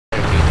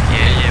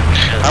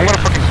I'm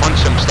gonna fucking punch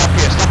him. Stop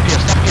here, stop here,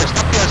 stop here,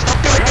 stop here,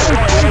 stop here.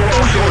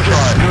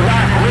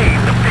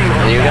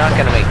 You're not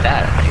gonna make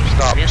that.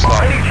 Stop,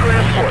 stop.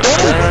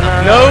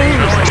 No!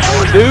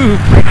 Noob!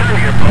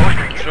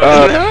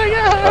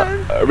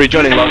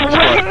 Rejoining long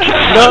squad.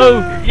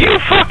 No! You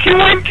fucking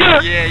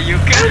wanker! Yeah, you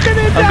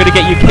can. I'm gonna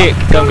get you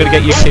kicked. I'm gonna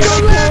get you kicked.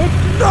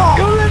 No!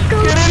 Let's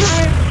go. Get in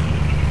here.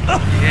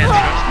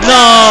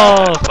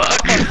 No!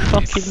 You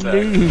fucking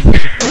noob.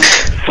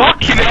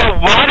 Fucking hell,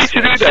 why did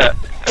you do that?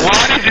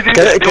 Why did you do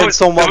that? Can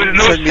someone there was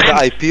no send me the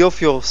sense. IP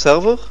of your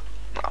server?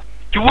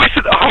 You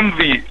wasted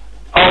Humvee,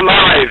 our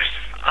lives.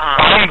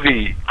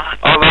 Humvee,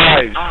 our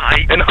lives.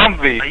 And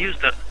Humvee. I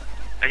used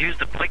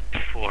the bike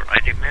before, I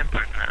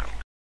remember now.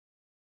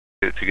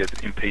 To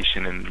get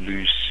impatient and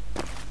lose,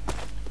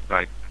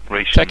 like,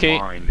 racial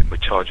mind by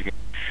charging it.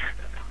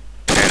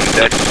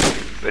 And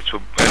that's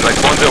what, and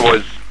like Bonza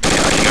was,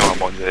 yeah, you know how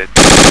Bonza is.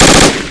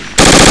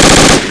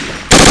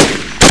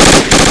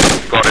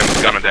 Got him,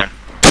 gunner down.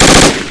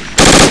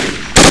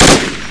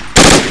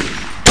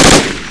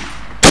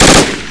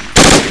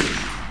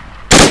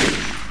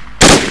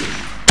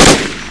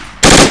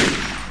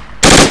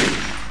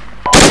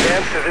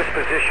 Advance to this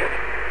position.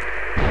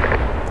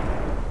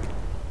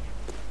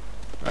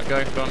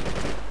 Right, go on.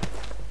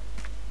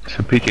 It's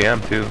a PKM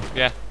too.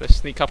 Yeah, let's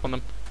sneak up on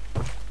them.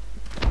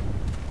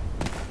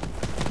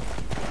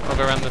 I'll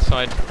go around the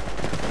side.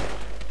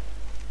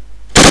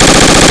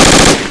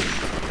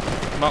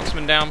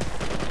 Marksman down.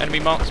 Enemy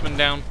marksman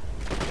down.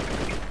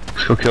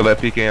 Let's go kill that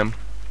PKM. I'm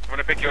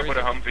gonna pick you up with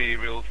a Humvee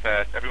real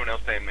fast. Everyone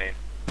else stay in main.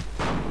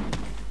 50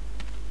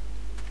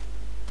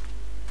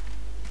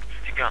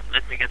 gun,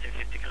 let me get a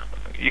 50 gun.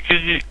 You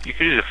could use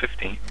a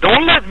 50.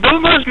 Don't let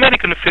us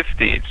medic on a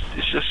 50.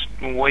 It's just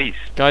a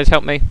waste. Guys,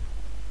 help me.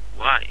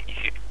 Why?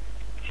 You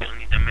don't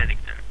need a medic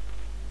then.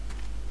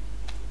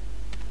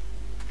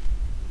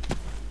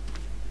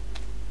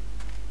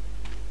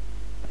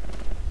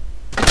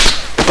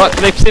 Fuck,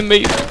 they've seen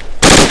me.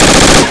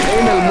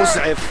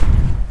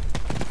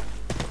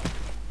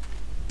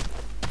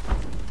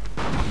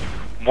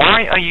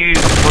 Why are you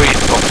afraid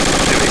of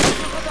civics?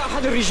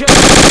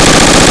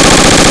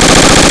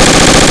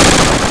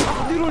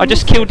 I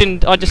just killed an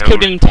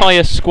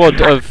entire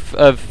squad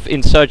of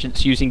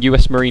insurgents using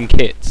US Marine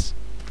kits.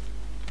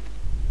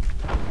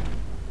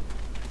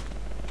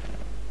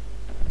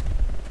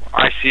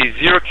 I see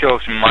 0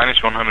 kills and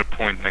minus 100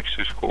 point next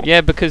to score.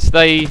 Yeah, because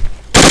they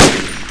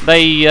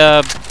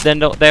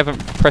haven't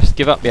pressed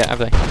give up yet, have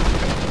they?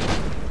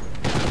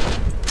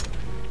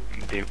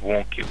 They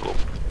won't give up.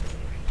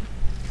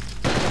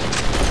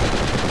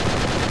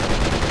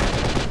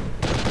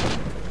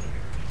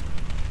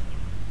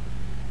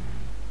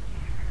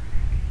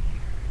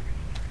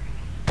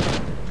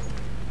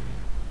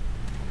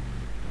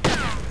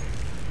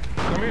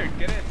 Come here,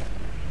 get in.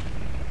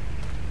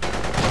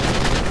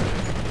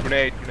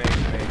 Grenade, grenade,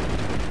 grenade. Oh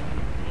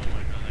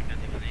my god, I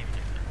can't even aim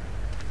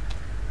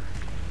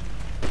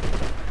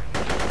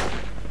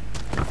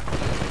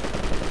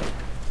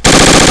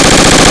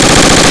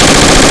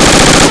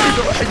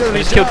I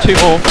just killed 2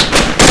 more.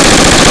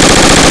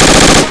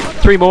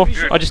 3 more.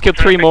 I just killed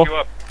 3 more.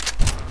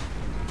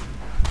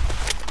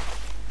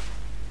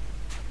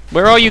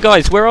 Where are you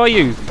guys? Where are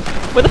you?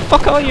 Where the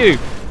fuck are you?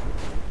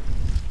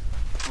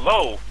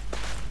 Low.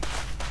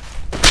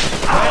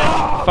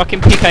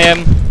 Fucking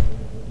PKM.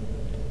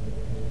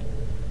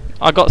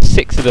 I got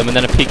 6 of them and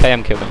then a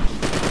PKM killed them.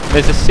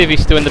 There's a civvy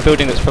still in the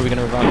building that's probably going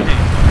to revive me.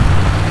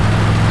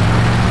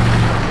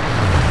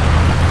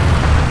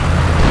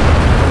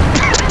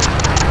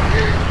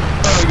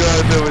 Oh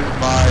god, that was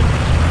mine.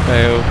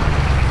 Fail.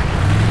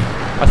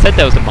 I said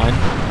there was a mine.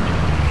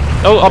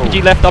 Oh,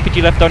 RPG left,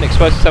 don't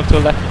expose yourself to a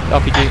left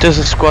RPG. This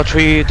is Squad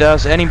 3.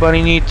 Does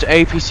anybody need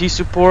APC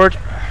support?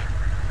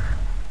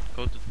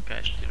 Go to the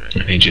cache direct.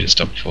 I need you to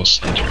stop force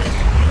center.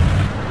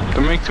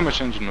 Don't make too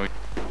much engine noise.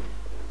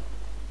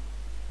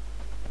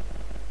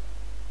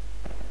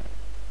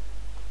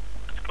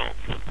 Let's go.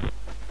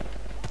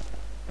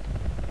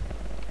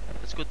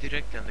 Let's go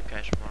directly on the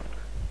cache marker.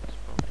 Let's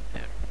go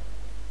there.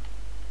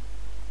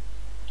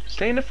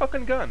 Stay in the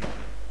fucking gun.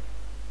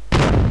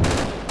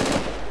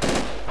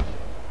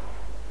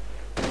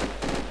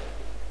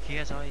 He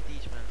has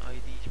IDs, man.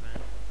 IDs,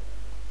 man.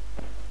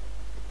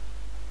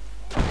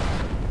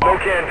 No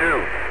can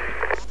do.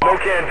 No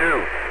can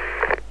do.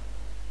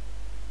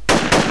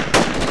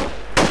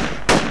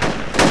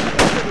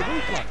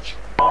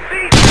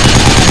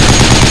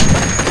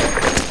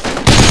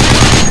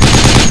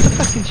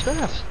 Fucking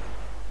stuff.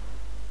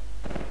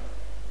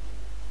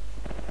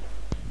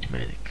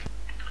 Medic.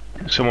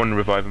 Someone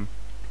revive him.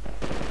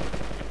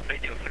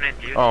 Radio friend,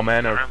 you Oh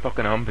man, our Rambo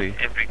fucking Humvee.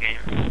 every game.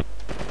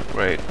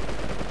 Right.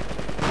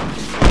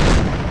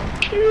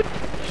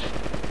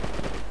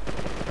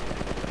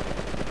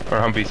 Our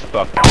Humvee's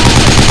fucked.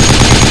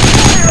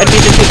 Enemy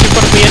in the ditch in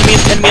front of me,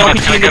 enemy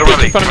RPG in the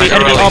ditch in front of me,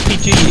 enemy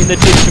RPG in the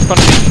ditch in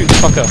front of me, shoot the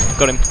fucker.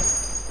 Got him.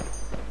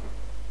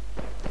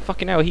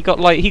 Fucking hell, he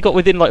got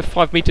within like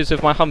 5 meters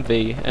of my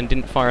Humvee and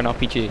didn't fire an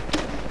RPG.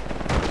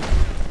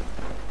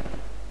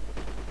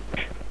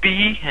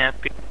 Be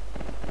happy.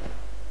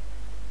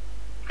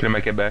 Can I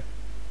make it back?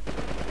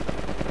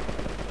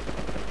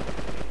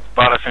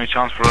 Badass, any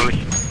chance for early?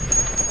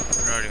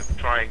 Where are you?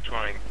 Trying.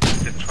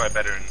 Just try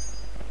better and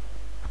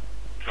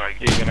try.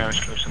 Yeah, you're gonna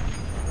exclusive.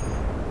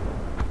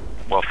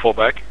 Well, fall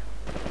back.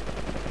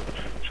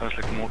 Sounds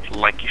like more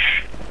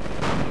like-ish.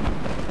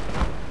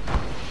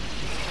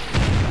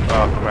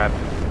 Oh crap.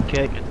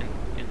 Okay.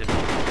 In the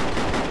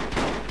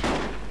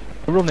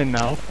We're running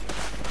now.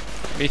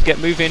 We need to get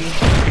moving.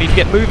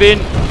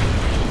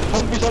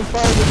 Humvee's on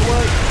fire this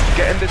way.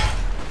 Get in this.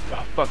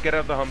 Oh fuck! Get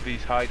out of the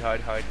Humvees. Hide.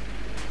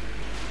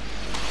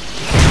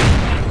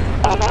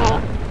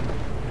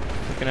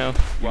 Fucking hell.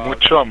 Wow.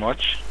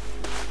 Much.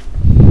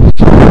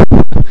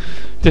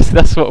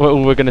 That's what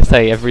we're gonna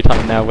say every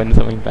time now when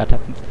something bad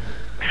happens.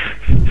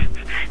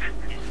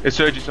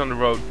 Insurgents on the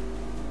road.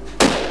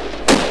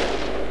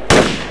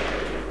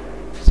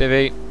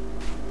 CV.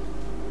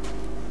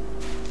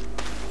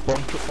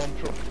 Bomb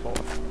truck. Oh.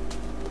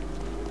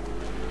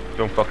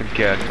 Don't fucking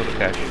care. Kill the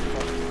cash.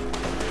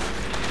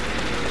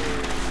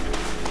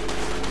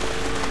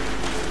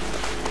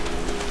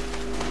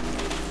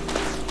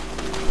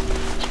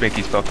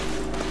 Spinky's fucked.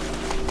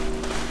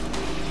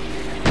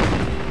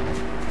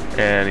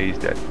 And he's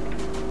dead.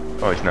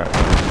 Oh, he's not.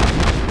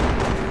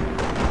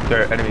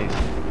 There are enemies.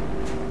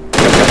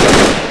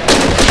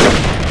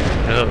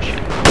 Oh shit.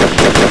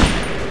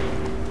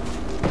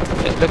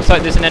 It looks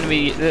like there's an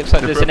enemy. It looks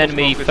like The there's an purple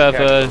enemy smoke is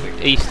further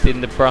casualty. east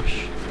in the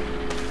brush.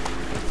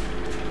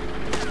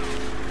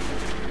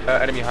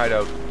 Enemy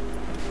hideout.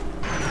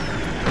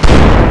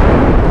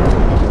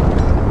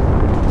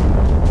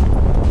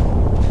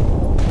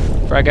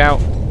 Frag out.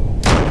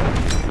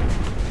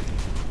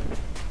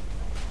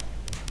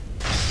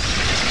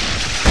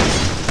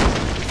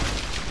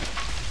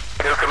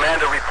 New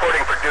commander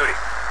reporting for duty.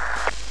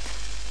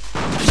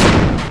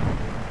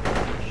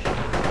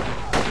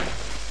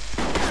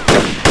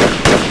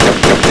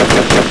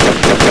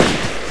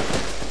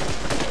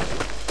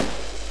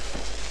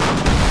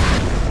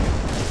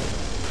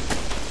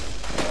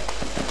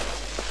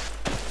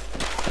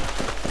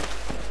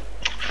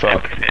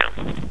 Fuck.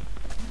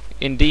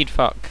 Indeed,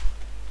 fuck.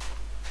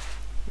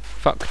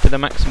 Fuck to the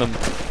maximum.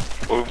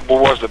 What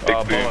was the big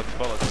boom?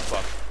 Bullets,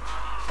 fuck.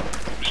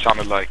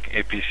 Sounded like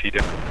APC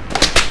there.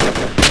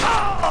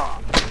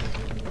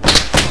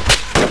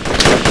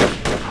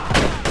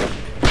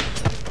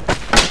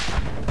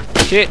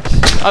 Shit!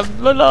 I'm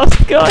the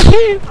last guy!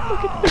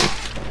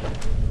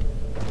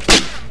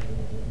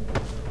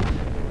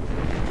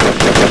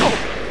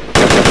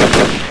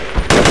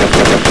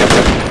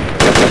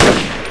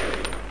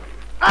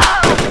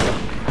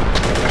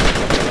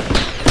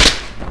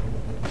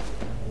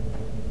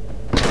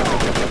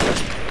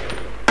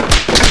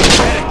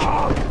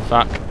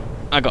 Fuck.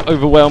 I got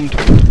overwhelmed. We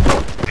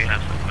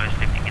have some guys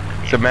taking in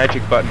the It's a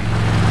magic button.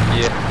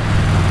 Yeah,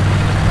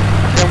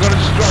 I'm gonna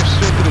just drive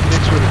straight to the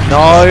ditch with it.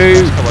 No!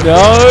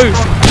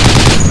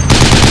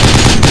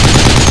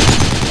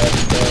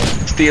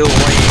 Steel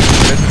wing.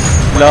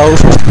 No!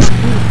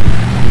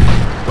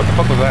 What the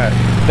fuck was that?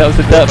 That was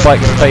the dirt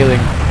bike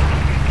failing.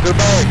 Good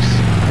bags.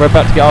 We're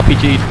about to get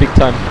RPG'd big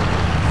time.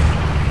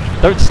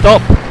 Don't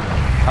stop!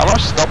 I'm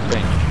not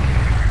stopping.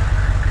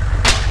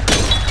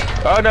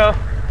 Oh no!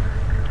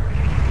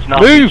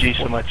 Move!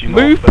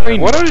 Move,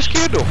 Brain! What are you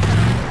scared of?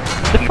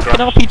 The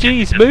fucking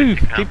RPGs, move!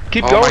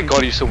 Keep Oh going. my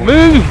god, you're so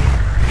Move!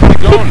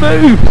 Keep going.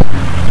 Move!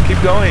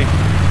 Keep going.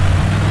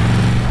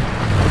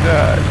 Oh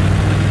god.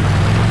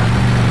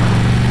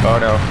 Oh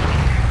no.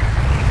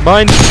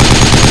 Mine!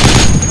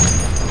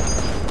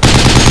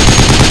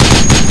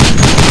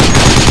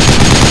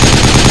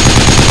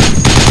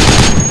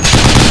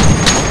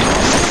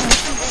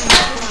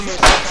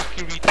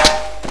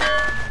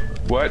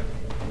 What?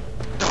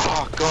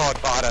 Oh god,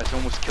 badass,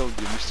 almost killed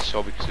you, Mr.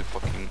 Shaw, because you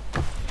fucking...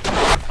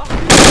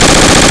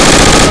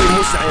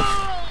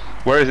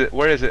 Where is it?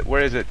 Where is it?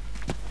 Where is it?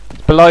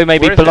 Below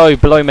maybe, Where is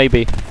below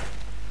maybe.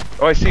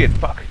 Oh, I see it.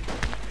 Fuck.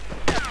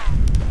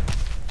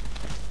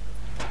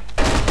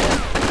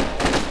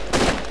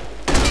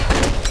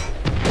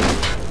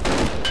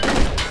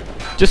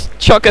 Just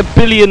chuck a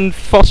billion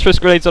phosphorus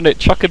grenades on it.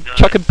 Chuck a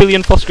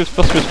billion phosphorus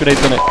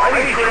grenades on it.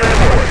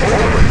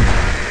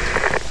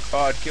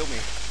 Oh, it killed me.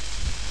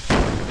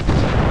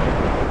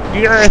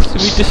 Yes,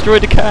 we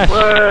destroyed the cache.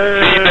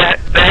 That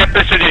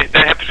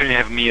happens when you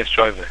have me as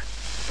driver.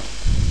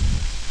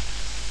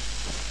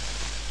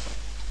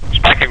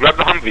 Spiker, grab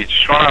the Humvee,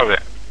 just run out of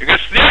it. You guys,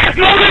 yes,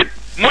 load it!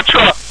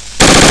 Mucho!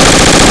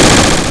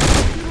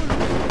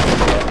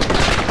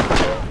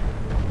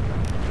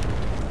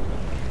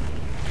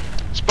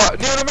 Spot,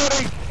 near the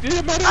medic!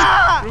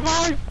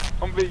 Revive!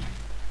 Humvee!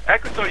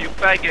 Ecuador, you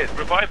faggot,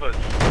 revive us.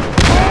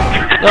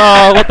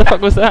 Oh, what the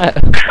fuck was that?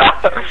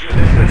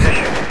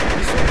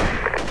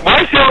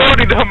 Why is he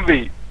loading the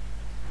Humvee?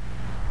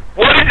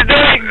 What is he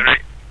doing?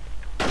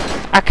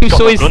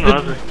 Akuso is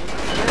the...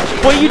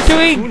 What are you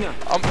doing?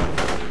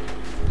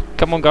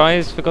 Come on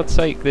guys, for God's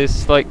sake,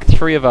 there's like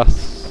 3 of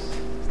us.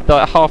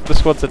 Like half the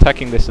squad's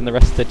attacking this and the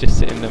rest are just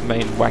sitting in the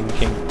main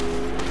wanking.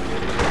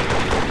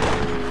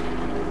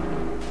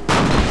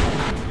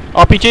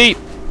 RPG!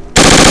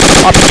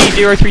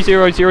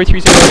 RPG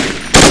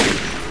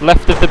 030.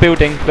 Left of the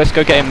building. Let's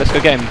go get him. Let's go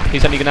get him.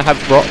 He's only gonna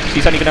have rocks.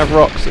 He's only gonna have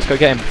rocks. Let's go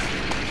get him.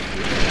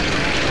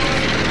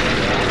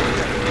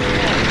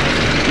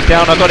 He's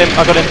down. I got him.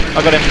 I got him.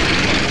 I got him.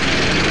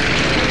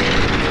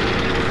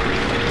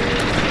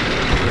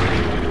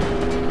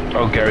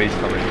 Oh, Gary's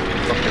coming.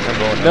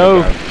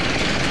 No.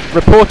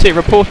 Report it.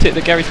 Report it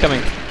that Gary's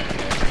coming.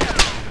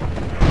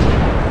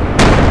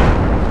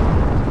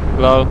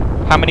 Hello.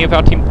 How many of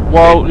our team?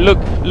 Whoa!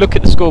 Look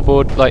at the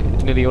scoreboard. Like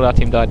nearly all our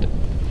team died.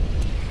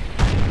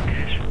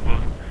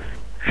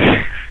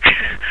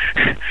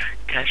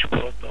 Cash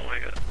boat, oh my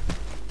god.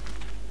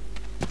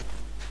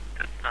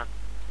 That's not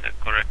the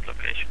correct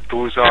location.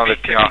 Those are the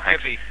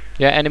heavy.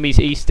 Yeah, enemies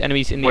east.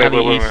 Enemies in the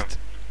alley east.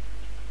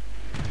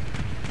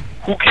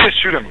 Who cares?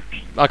 Shoot him.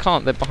 I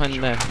can't. They're behind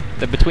there.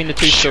 They're between the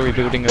two-story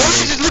building. Why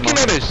is he just looking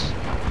at us?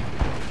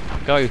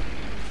 Go.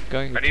 Go.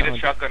 I need a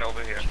shotgun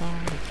over here.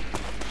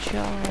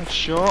 Charge.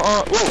 Shut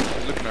up. Whoa,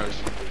 he's looking at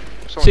us.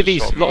 Someone Civvies.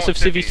 just shot me. Lots of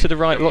civvies to the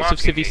right. They're Lots of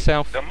mocking civvies me.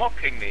 south. They're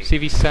mocking me.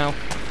 Civvies south.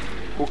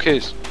 Who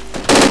cares?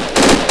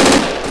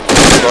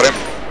 Got him.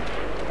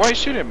 Why are you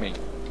shooting at me?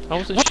 I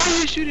wasn't Why are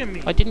shooting. you shooting at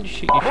me? I didn't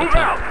shoot you. Move Shut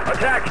up. out!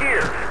 Attack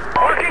here!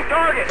 Marking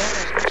target!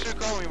 Make sure you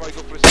call me while I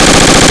go for the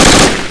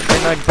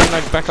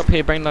Brainlag, back up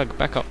here. Brainlag,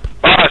 back up.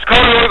 Bars,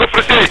 come on, go for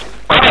the stage.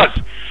 Bars!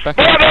 Back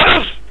up.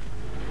 Bars!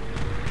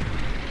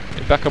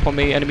 Back up on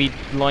me. Enemy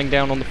lying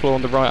down on the floor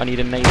on the right. I need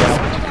a nade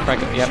out. Frag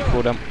him. Yep,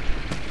 pulled him.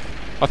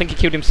 I think he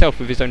killed himself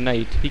with his own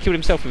nade. He killed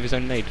himself with his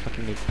own nade.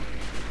 Fucking noob.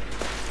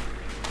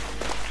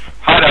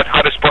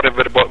 Hide a spot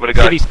with the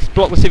guy. Civvies,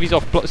 block the civvies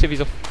off. Block the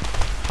civvies off.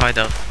 Hide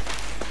out.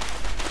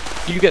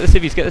 You get the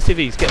civvies. Get the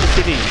civvies. Get the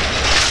civvies.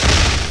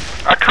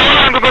 I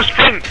can't, I'm gonna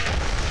sprint.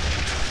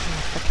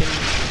 Fucking.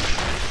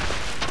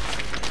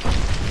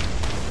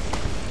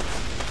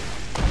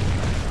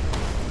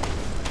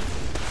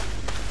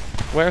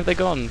 Where have they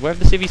gone? Where have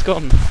the civvies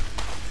gone?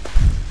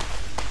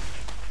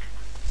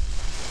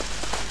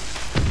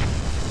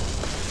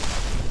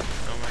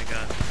 Oh my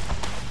god.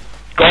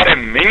 Got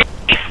him, me.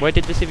 Where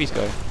did the civvies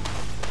go?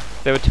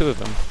 There were two of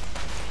them.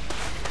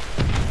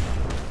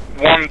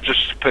 One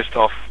just pissed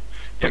off.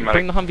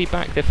 Bring the Humvee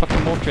back. They're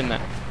fucking watering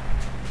that.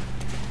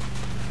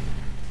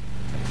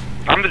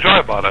 I'm the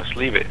driver, let's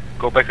leave it.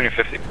 Go back on your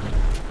 50.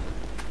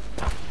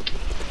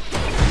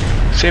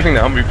 Saving the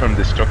Humvee from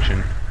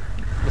destruction.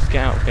 Let's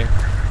get out of here.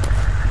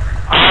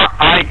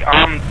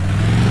 I'm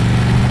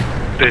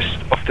this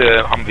of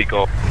the Humvee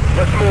go.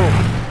 Let's move!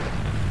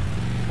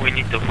 We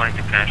need to find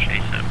the cache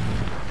ASAP.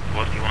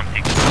 What do you want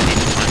to find?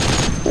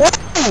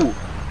 Whoa!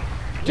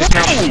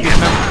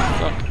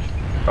 Dismount.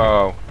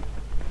 Oh.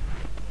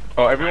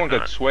 Oh, everyone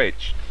got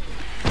switched.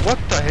 What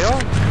the hell?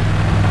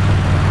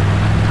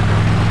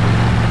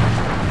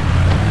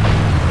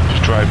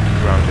 Just drive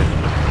around it.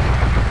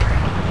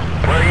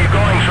 Where are you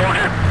going,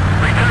 soldier?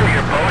 Return to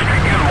your post or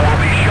you will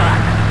be shot.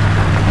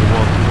 To the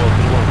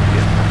wall,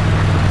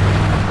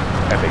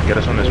 yeah. Epic, get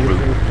us on this route.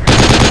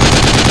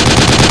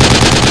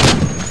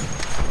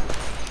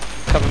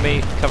 Cover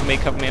me,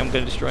 I'm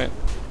gonna destroy it.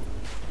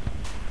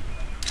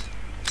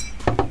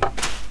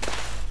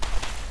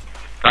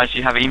 Guys,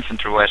 you have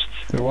infantry west.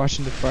 They're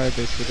watching the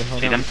firebase with the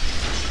See them?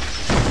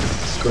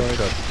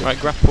 Right,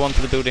 grapple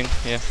onto the building,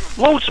 yeah.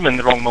 Loads them in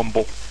the wrong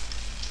mumble.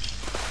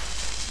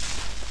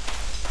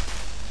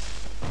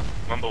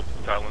 Mumble,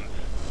 silence.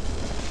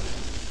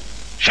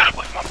 Shut up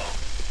with mumble.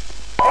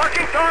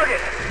 Marking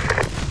target!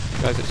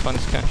 Guys, let's find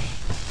this cache.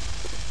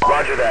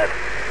 Roger that.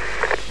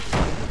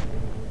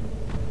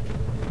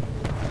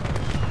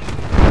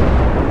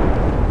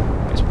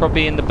 It's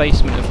probably in the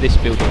basement of this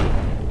building.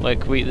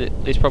 Like,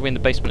 it's probably in the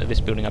basement of this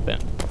building, I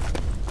bet.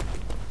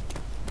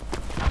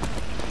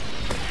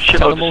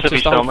 Tell the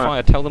mortars to hold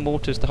fire. Tell the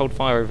mortars to hold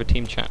fire over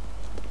team chat.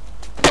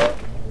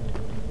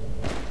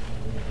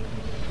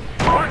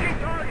 Marking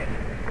target!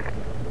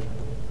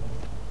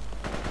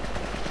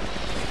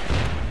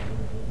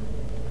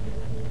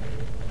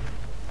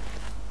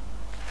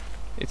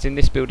 It's in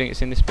this building,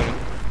 it's in this building.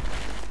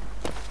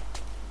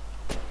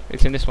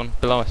 It's in this one,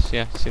 below us,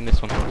 yeah, it's in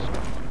this one.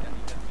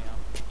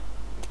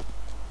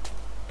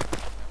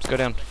 Let's go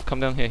down, come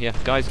down here, yeah.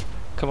 Guys,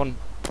 come on,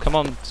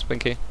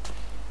 Spinky.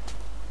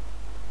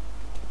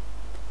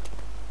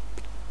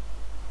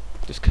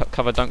 Just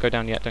cover, don't go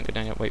down yet,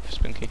 wait for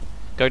Spinky.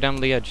 Go down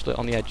the edge,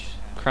 on the edge.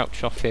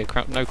 Crouch off here,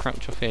 crouch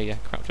off here, yeah,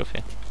 crouch off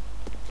here.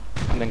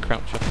 And then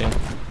crouch off here.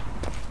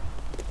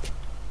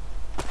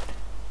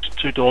 There's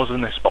 2 doors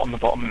in this spot on the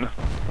bottom.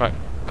 Right,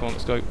 come on,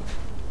 let's go.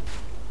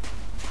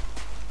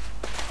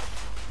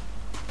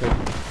 Go.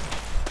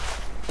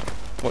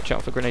 Watch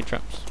out for grenade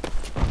traps.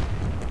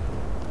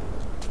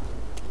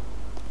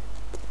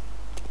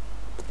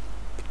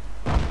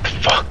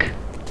 Fuck!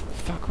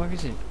 Fuck, where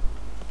is it?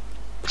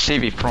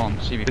 CV front,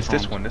 CV It's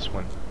front. this one, this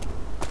one.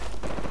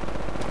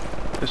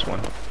 This one.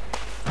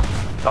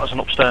 That was an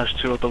upstairs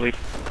too, I believe.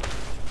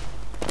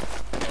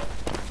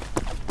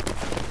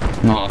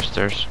 No,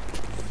 upstairs.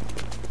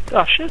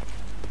 Ah, shit.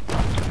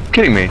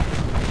 Kidding me?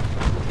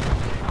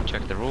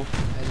 Check the roof.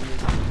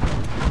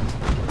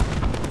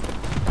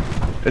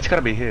 It's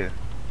gotta be here.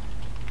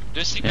 Do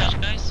you see cash,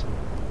 guys?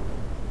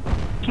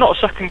 It's not a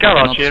second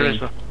garage here, is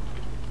there?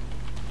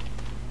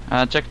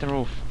 Check the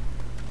roof.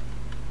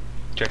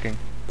 Checking.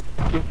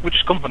 We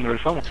just come from the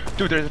roof, haven't we?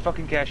 Dude, there's a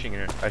fucking caching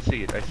here. I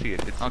see it.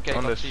 It's Okay,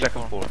 on the got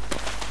second C4. floor.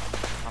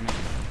 Coming.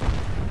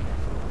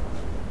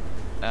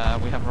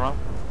 We have a route?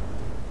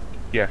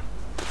 Yeah.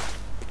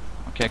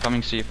 Okay,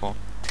 coming C4.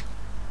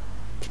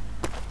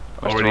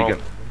 Already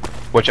good.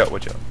 Watch out,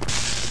 watch out.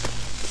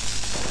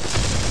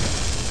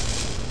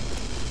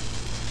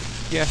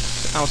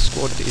 Yes, our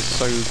squad is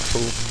so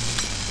cool.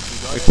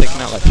 We've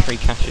taken out like 3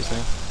 caches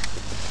now.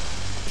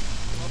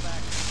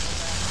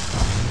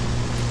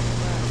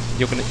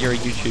 You're a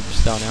YouTube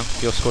star now.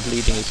 Your squad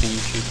leading is a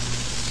YouTube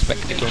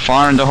spectacle.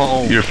 Fire in the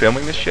hole! You're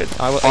filming this shit?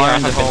 I Fire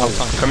in have the been the hole. whole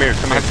time. Come here, I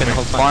have been the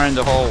whole time. Fire in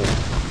the hole!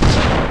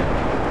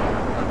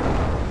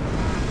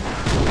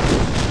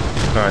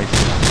 Nice.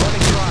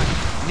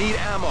 Need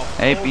ammo.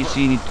 APC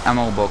need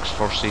ammo box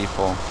for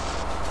C4.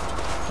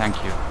 Thank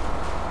you.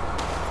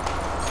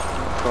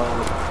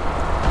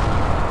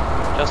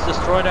 Just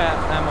destroy the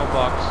ammo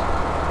box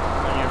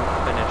when you're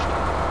finished.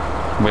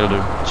 Will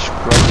do.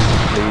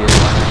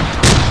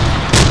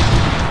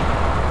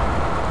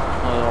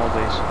 Not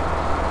always.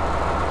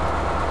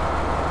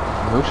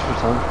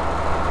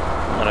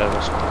 Not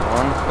always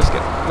one.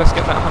 Let's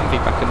get that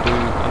Humvee back and do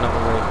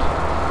another raid.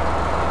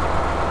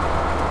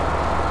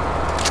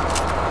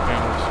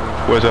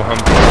 Where's a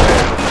Humvee?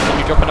 Can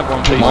you drop another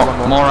one, please?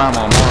 More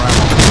ammo.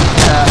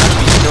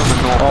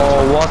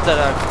 Oh, was that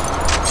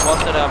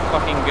a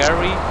fucking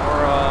Gary or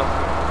a?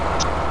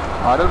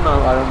 I don't know.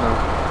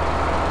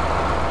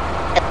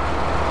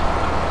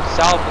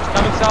 South, it's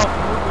coming south.